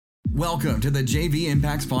Welcome to the JV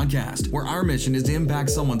Impacts Podcast, where our mission is to impact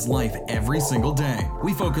someone's life every single day.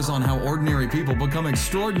 We focus on how ordinary people become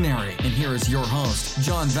extraordinary. And here is your host,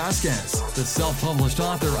 John Vasquez, the self-published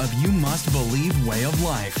author of You Must Believe Way of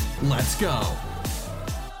Life. Let's go.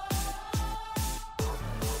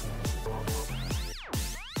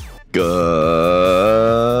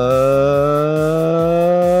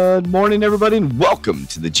 Good morning, everybody, and welcome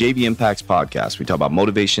to the JV Impacts Podcast. We talk about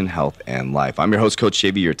motivation, health, and life. I'm your host, Coach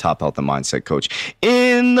JV, your top health and mindset coach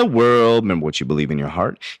in the world. Remember, what you believe in your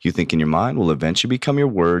heart, you think in your mind, will eventually become your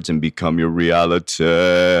words and become your reality.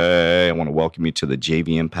 I want to welcome you to the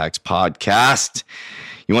JV Impacts Podcast.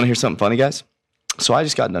 You want to hear something funny, guys? So I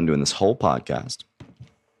just got done doing this whole podcast,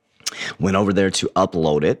 went over there to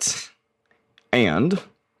upload it, and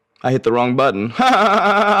I hit the wrong button.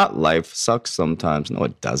 Life sucks sometimes. No,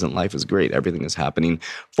 it doesn't. Life is great. Everything is happening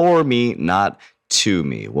for me, not to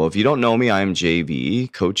me. Well, if you don't know me, I am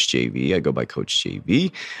JV, Coach JV. I go by Coach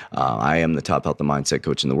JV. I am the top health and mindset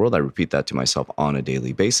coach in the world. I repeat that to myself on a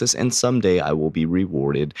daily basis, and someday I will be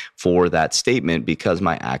rewarded for that statement because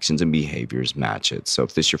my actions and behaviors match it. So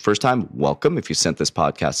if this is your first time, welcome. If you sent this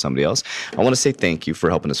podcast to somebody else, I want to say thank you for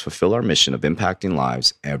helping us fulfill our mission of impacting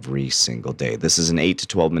lives every single day. This is an 8 to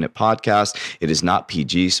 12 minute podcast. It is not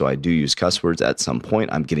PG, so I do use cuss words at some point.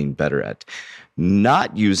 I'm getting better at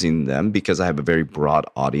not using them because I have a very broad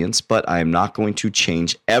audience, but I am not going to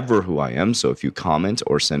change ever who I am. So if you comment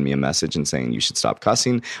or send me a message and saying you should stop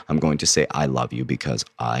cussing, I'm going to say I love you because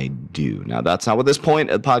I do. Now, that's not what this point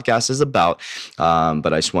of the podcast is about,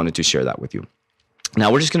 but I just wanted to share that with you. Now,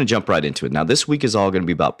 we're just going to jump right into it. Now, this week is all going to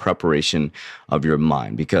be about preparation of your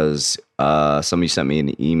mind because somebody sent me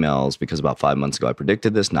an emails because about 5 months ago, I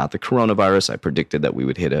predicted this, not the coronavirus. I predicted that we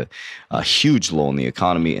would hit a huge lull in the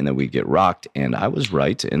economy and then we'd get rocked. And I was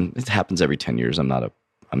right. And it happens every 10 years. Let me grab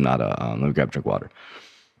a drink of water.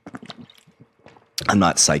 I'm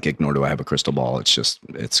not psychic, nor do I have a crystal ball.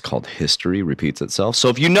 It's called history repeats itself. So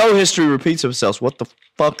if you know history repeats itself, what the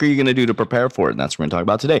fuck are you going to do to prepare for it? And that's what we're going to talk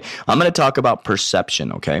about today. I'm going to talk about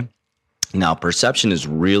perception, okay? Now, perception is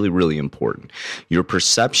really, really important. Your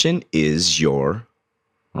perception is your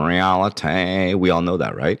reality. We all know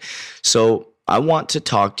that, right? So I want to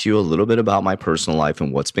talk to you a little bit about my personal life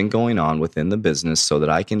and what's been going on within the business so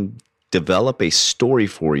that I can develop a story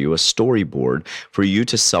for you, a storyboard for you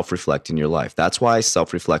to self-reflect in your life. That's why I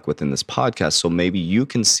self-reflect within this podcast. So maybe you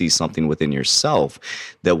can see something within yourself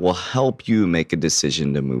that will help you make a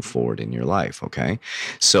decision to move forward in your life. Okay.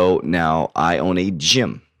 So now I own a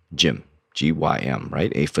gym, GYM,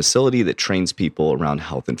 right? A facility that trains people around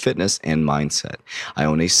health and fitness and mindset. I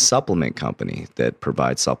own a supplement company that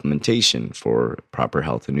provides supplementation for proper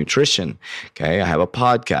health and nutrition. Okay. I have a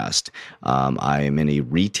podcast. I am in a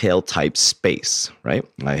retail type space, right?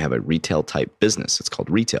 I have a retail type business. It's called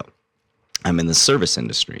retail. I'm in the service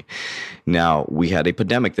industry. Now, we had a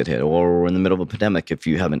pandemic that hit, or we're in the middle of a pandemic. If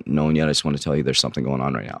you haven't known yet, I just want to tell you there's something going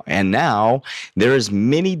on right now. And now there is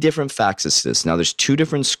many different facets to this. Now, there's two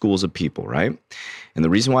different schools of people, right? And the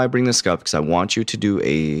reason why I bring this up, because I want you to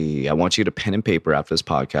get a pen and paper after this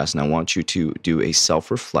podcast, and I want you to do a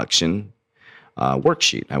self-reflection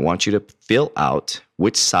worksheet. I want you to fill out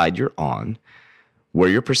which side you're on, where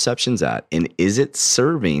your perception's at, and is it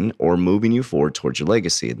serving or moving you forward towards your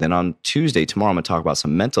legacy? Then on Tuesday, tomorrow, I'm going to talk about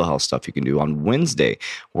some mental health stuff you can do. On Wednesday,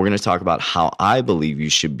 we're going to talk about how I believe you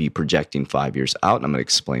should be projecting 5 years out, and I'm going to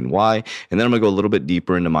explain why. And then I'm going to go a little bit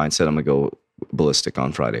deeper into mindset. I'm going to go ballistic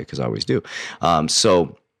on Friday, because I always do.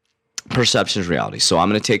 So perception is reality. So I'm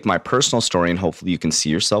going to take my personal story, and hopefully you can see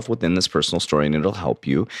yourself within this personal story, and it'll help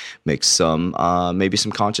you make some maybe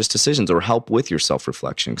some conscious decisions or help with your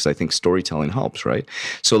self-reflection, because I think storytelling helps, right?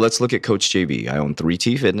 So let's look at Coach JV. I own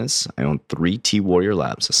 3T Fitness. I own 3T Warrior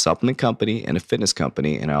Labs, a supplement company and a fitness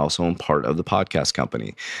company, and I also own part of the podcast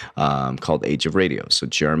company called Age of Radio. So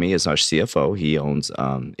Jeremy is our CFO. He owns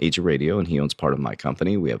Age of Radio, and he owns part of my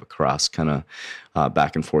company. We have a cross kind of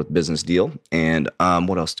back and forth business deal. And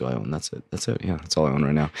what else do I own? That's it. Yeah, that's all I own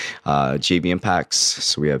right now. JV Impacts.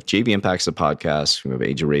 So we have JV Impacts, the podcast. We have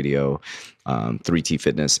Age of Radio, 3T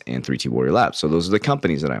Fitness, and 3T Warrior Labs. So those are the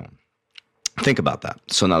companies that I own. Think about that.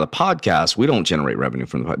 So now the podcast, we don't generate revenue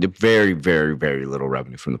from the podcast. Very, very, very little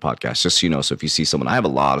revenue from the podcast, just so you know. So if you see someone, I have a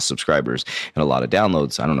lot of subscribers and a lot of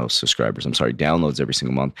downloads. Downloads every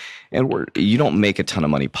single month. And you don't make a ton of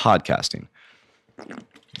money podcasting.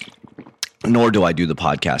 Nor do I do the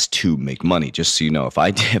podcast to make money. Just so you know, if I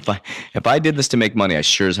did this to make money, I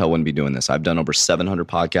sure as hell wouldn't be doing this. I've done over 700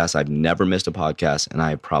 podcasts. I've never missed a podcast, and I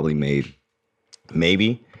have probably made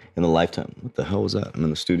maybe in the lifetime. What the hell was that? I'm in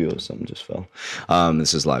the studio. Something just fell.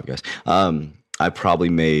 This is live, guys. I probably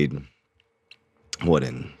made, what,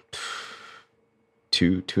 in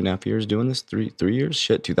 2.5 years doing this, three years,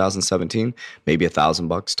 2017, maybe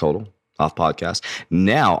 $1,000 total off podcast.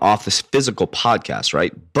 Now off this physical podcast,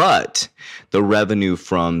 right? But the revenue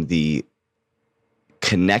from the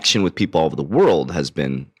connection with people all over the world has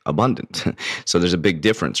been abundant. So there's a big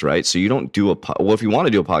difference, right? So you don't do well, if you want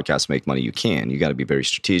to do a podcast to make money, you can. You got to be very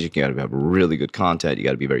strategic. You got to have really good content. You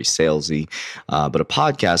got to be very salesy. But a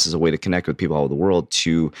podcast is a way to connect with people all over the world,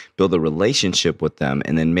 to build a relationship with them.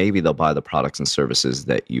 And then maybe they'll buy the products and services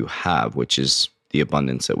that you have, which is the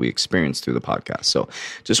abundance that we experience through the podcast. So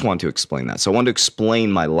just wanted to explain that. So I wanted to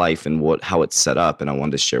explain my life and how it's set up, and I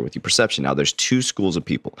wanted to share with you perception. Now, there's two schools of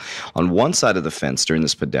people. On one side of the fence during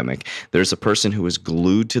this pandemic, there's a person who is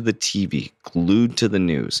glued to the TV, glued to the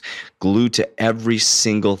news, glued to every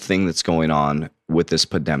single thing that's going on with this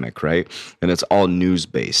pandemic, right? And it's all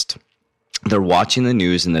news-based. They're watching the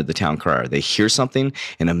news and they're the town crier. They hear something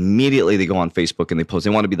and immediately they go on Facebook and they post. They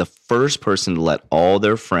want to be the first person to let all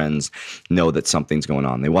their friends know that something's going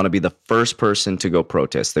on. They want to be the first person to go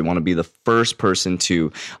protest. They want to be the first person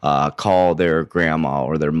to call their grandma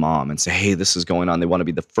or their mom and say, hey, this is going on. They want to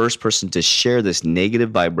be the first person to share this negative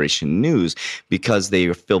vibration news because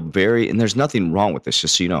they feel and there's nothing wrong with this,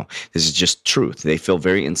 just so you know. This is just truth. They feel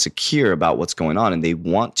very insecure about what's going on and they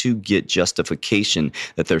want to get justification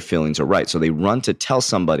that their feelings are right. So they run to tell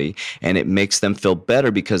somebody and it makes them feel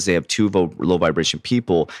better because they have two low vibration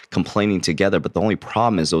people complaining together. But the only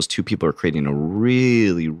problem is those two people are creating a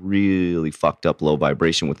really, really fucked up low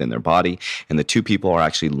vibration within their body. And the two people are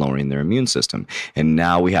actually lowering their immune system. And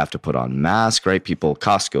now we have to put on masks, right? People,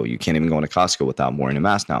 Costco, you can't even go into Costco without wearing a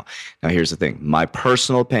mask now. Now, here's the thing. My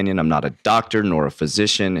personal opinion, I'm not a doctor nor a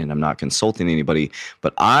physician and I'm not consulting anybody,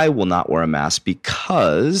 but I will not wear a mask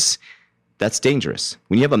because that's dangerous.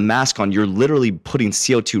 When you have a mask on, you're literally putting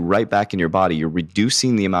CO2 right back in your body. You're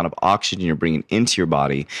reducing the amount of oxygen you're bringing into your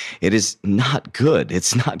body. It is not good.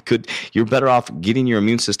 It's not good. You're better off getting your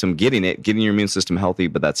immune system healthy,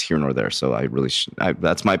 but that's here nor there. So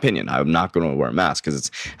that's my opinion. I'm not going to wear a mask because it's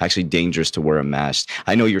actually dangerous to wear a mask.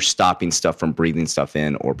 I know you're stopping stuff from breathing stuff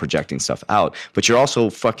in or projecting stuff out, but you're also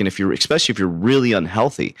especially if you're really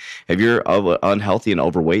unhealthy. If you're unhealthy and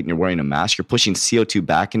overweight and you're wearing a mask, you're pushing CO2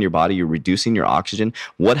 back in your body. You're reducing your oxygen.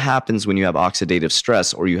 What happens when you have oxidative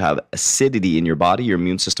stress or you have acidity in your body? Your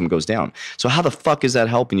immune system goes down. So how the fuck is that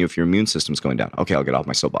helping you if your immune system's going down? Okay, I'll get off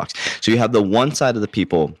my soapbox. So you have the one side of the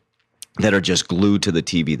people that are just glued to the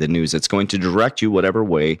TV, the news. It's going to direct you whatever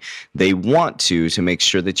way they want to make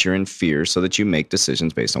sure that you're in fear so that you make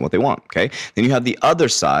decisions based on what they want, okay? Then you have the other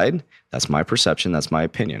side. That's my perception. That's my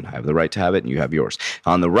opinion. I have the right to have it and you have yours.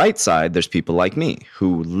 On the right side, there's people like me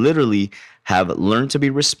who literally have learned to be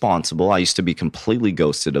responsible. I used to be completely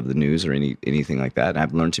ghosted of the news or anything like that. And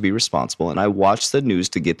I've learned to be responsible. And I watch the news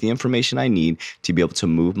to get the information I need to be able to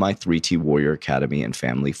move my 3T Warrior Academy and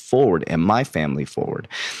family forward and my family forward.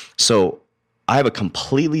 So I have a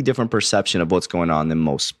completely different perception of what's going on than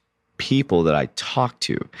most people that I talk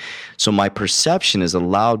to. So my perception has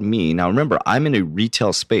allowed me, now remember, I'm in a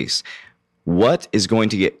retail space. What is going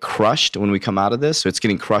to get crushed when we come out of this? So it's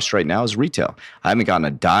getting crushed right now is retail. I haven't gotten a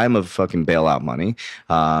dime of fucking bailout money.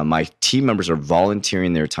 My team members are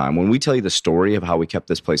volunteering their time. When we tell you the story of how we kept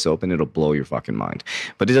this place open, it'll blow your fucking mind.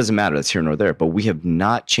 But it doesn't matter. That's here nor there. But we have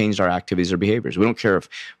not changed our activities or behaviors. We don't care if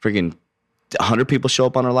freaking 100 people show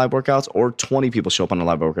up on our live workouts or 20 people show up on our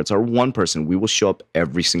live workouts or one person. We will show up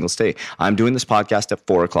every single day. I'm doing this podcast at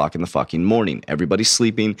 4 o'clock in the fucking morning. Everybody's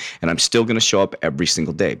sleeping and I'm still going to show up every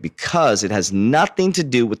single day because it has nothing to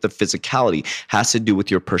do with the physicality. It has to do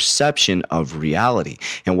with your perception of reality.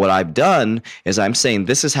 And what I've done is I'm saying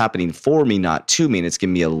this is happening for me, not to me. And it's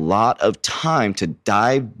giving me a lot of time to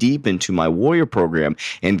dive deep into my warrior program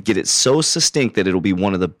and get it so succinct that it'll be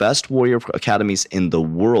one of the best warrior academies in the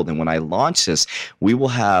world. And when I launch this, we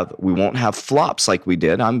won't have flops like we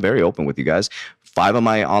did. I'm very open with you guys. 5 of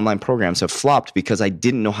my online programs have flopped because I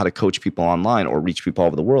didn't know how to coach people online or reach people all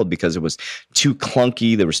over the world because it was too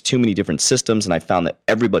clunky. There was too many different systems, and I found that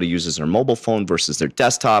everybody uses their mobile phone versus their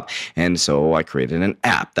desktop, and so I created an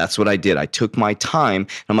app. That's what I did. I took my time,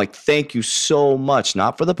 and I'm like, thank you so much,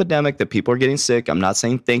 not for the pandemic that people are getting sick. I'm not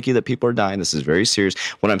saying thank you that people are dying. This is very serious.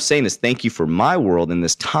 What I'm saying is thank you for my world in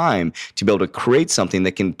this time to be able to create something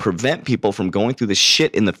that can prevent people from going through this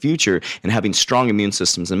shit in the future and having strong immune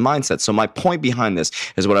systems and mindsets. So my point behind this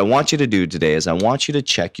is what I want you to do today is I want you to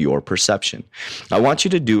check your perception. I want you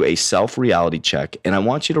to do a self-reality check, and I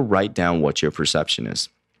want you to write down what your perception is.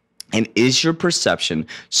 And is your perception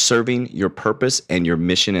serving your purpose and your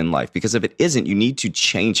mission in life? Because if it isn't, you need to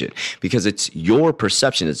change it because it's your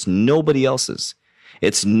perception. It's nobody else's.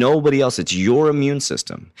 It's nobody else. It's your immune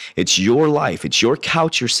system. It's your life. It's your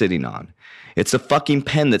couch you're sitting on. It's a fucking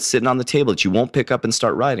pen that's sitting on the table that you won't pick up and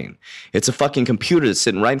start writing. It's a fucking computer that's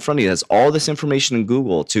sitting right in front of you that has all this information in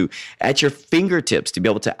Google at your fingertips to be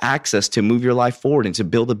able to access to move your life forward and to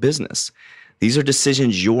build a business. These are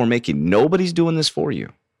decisions you're making. Nobody's doing this for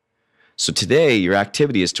you. So today, your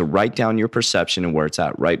activity is to write down your perception and where it's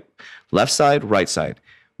at. Right, left side, right side.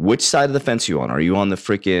 Which side of the fence are you on? Are you on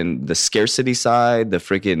the scarcity side, the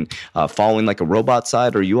following like a robot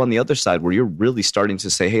side? Or are you on the other side where you're really starting to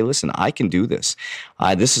say, hey, listen, I can do this.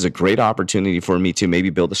 This is a great opportunity for me to maybe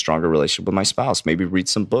build a stronger relationship with my spouse, maybe read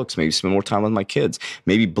some books, maybe spend more time with my kids,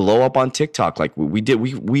 maybe blow up on TikTok like we did.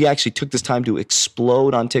 We actually took this time to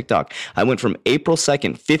explode on TikTok. I went from April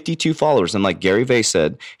 2nd, 52 followers. And like Gary Vee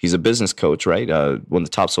said, he's a business coach, right? One of the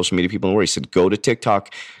top social media people in the world. He said, go to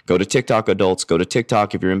TikTok adults, go to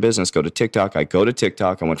TikTok if you're in business, go to TikTok. I go to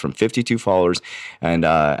TikTok. I went from 52 followers. And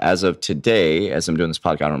as of today, as I'm doing this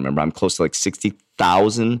podcast, I don't remember, I'm close to like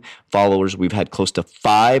 60,000 followers. We've had close to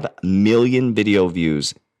 5 million video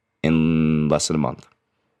views in less than a month.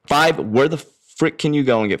 Where the frick can you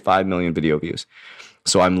go and get 5 million video views?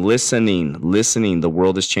 So I'm listening. The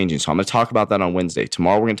world is changing. So I'm going to talk about that on Wednesday.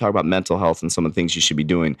 Tomorrow, we're going to talk about mental health and some of the things you should be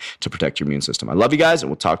doing to protect your immune system. I love you guys, and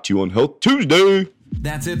we'll talk to you on Health Tuesday.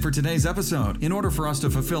 That's it for today's episode. In order for us to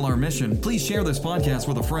fulfill our mission, please share this podcast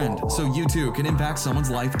with a friend so you too can impact someone's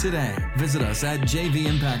life today. Visit us at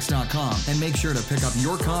jvimpacts.com and make sure to pick up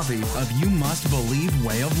your copy of You Must Believe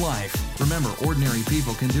Way of Life. Remember, ordinary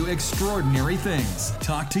people can do extraordinary things.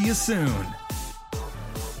 Talk to you soon.